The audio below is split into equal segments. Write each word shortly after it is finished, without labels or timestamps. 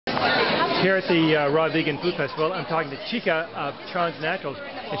Here at the Raw Vegan Food Festival, I'm talking to Chika of Chrons Naturals,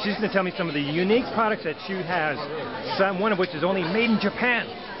 and she's going to tell me some of the unique products that she has, one of which is only made in Japan.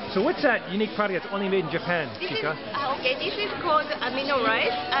 So what's that unique product that's only made in Japan, Chika? This is called amino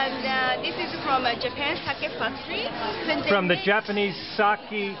rice, and this is from a Japan sake factory. From the Japanese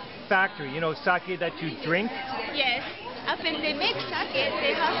sake factory, you know, sake that you drink? Yes. When they make sake,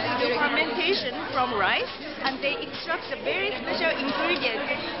 they have to do fermentation from rice, and they extract a very special ingredient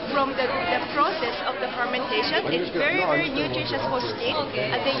from the process of the fermentation. It's very, very nutritious for skin,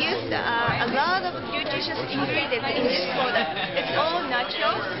 and they use a lot of nutritious ingredients in this product. It's all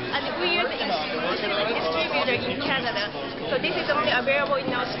natural, and we use an exclusive distributor in Canada. So this is only available in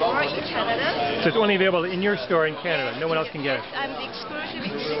our store in Canada. So it's only available in your store in Canada. No one else can get it. I'm the exclusive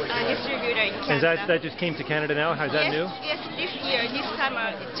distributor in Canada. And that just came to Canada now? How's that new? Yes, this year, this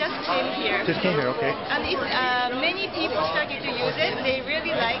summer, it just came here. Just came here, okay. And many people started to use it. They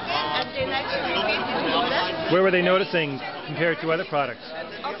really like it, and they like to repeat this product. Where were they noticing compared to other products?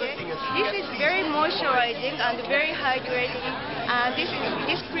 Okay, this is very moisturizing and very hydrating.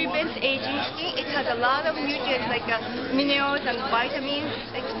 This prevents aging skin. It has a lot of nutrients like minerals and vitamins.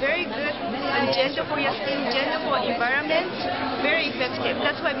 It's very good and gentle for your skin, gentle for environment. Very effective.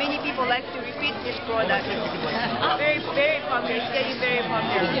 That's why many people like to repeat this product. Very, very popular. It's getting very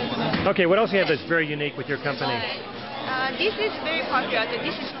popular. Okay, what else do you have that's very unique with your company? This is very popular.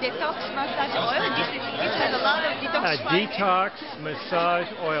 This is detox massage oil. This has a lot of detoxifying. Detox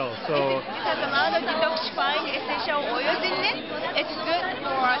massage oil. So it has a lot of detoxifying essential oils in it. It's good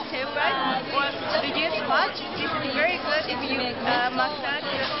for cellulite or reduce fat. This is very good if you massage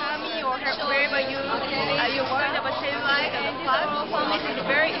your tummy or wherever you're worried about cellulite and fat. This is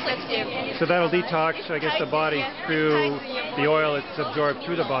very effective. So that'll detox, I guess, the body through the oil it's absorbed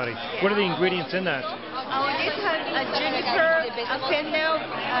through the body. What are the ingredients in that? This has juniper, fennel,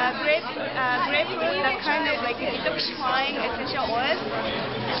 grapefruit, that kind of like detoxifying essential oils.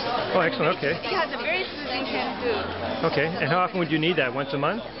 Oh, excellent. Okay. It has a very soothing scent too. Okay. And how often would you need that? Once a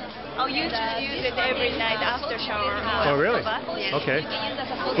month? I'll use it every night after shower. Oh, really? Yes. Okay.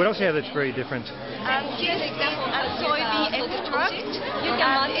 What else do you have that's very different? Here's soybean extract.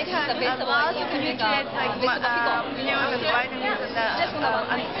 It has a lot of nutrients like minerals and vitamins and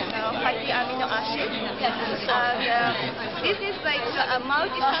fatty amino acids. This is like a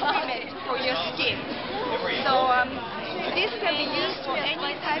multi-supplement for your skin. So this can be used for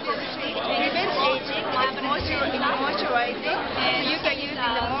any type of skin. It prevents aging, it's moisturizing. You can use it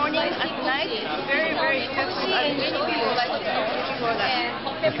in the morning, at night. It's very, very effective, and many people like to use this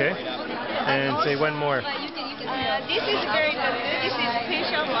product. Okay. And say one more. This is very good. This is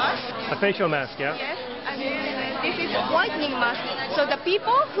facial mask. A facial mask, yeah? Yes. And this is whitening mask. So the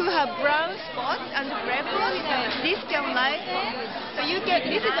people who have brown spots and freckles, this can lighten. So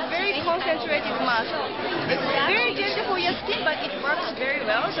this is a very concentrated mask. It's very gentle for your skin, but it works very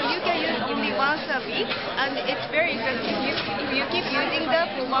well. So you can use only once a week, and it's very effective. If you keep using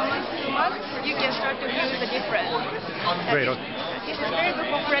that for 1 month, 2 months, you can start to feel the difference. Great. This is very good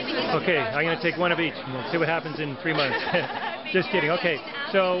for pregnancy. Okay, I'm going to take one of each, and we'll see what happens in 3 months. Just kidding. Okay,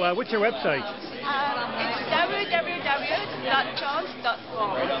 so what's your website? It's www.chons.com.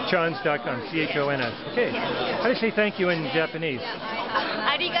 Chons.com, C-H-O-N-S. Okay. How do you say thank you in Japanese?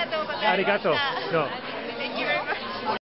 Arigatou gozaimasu. Arigato. No.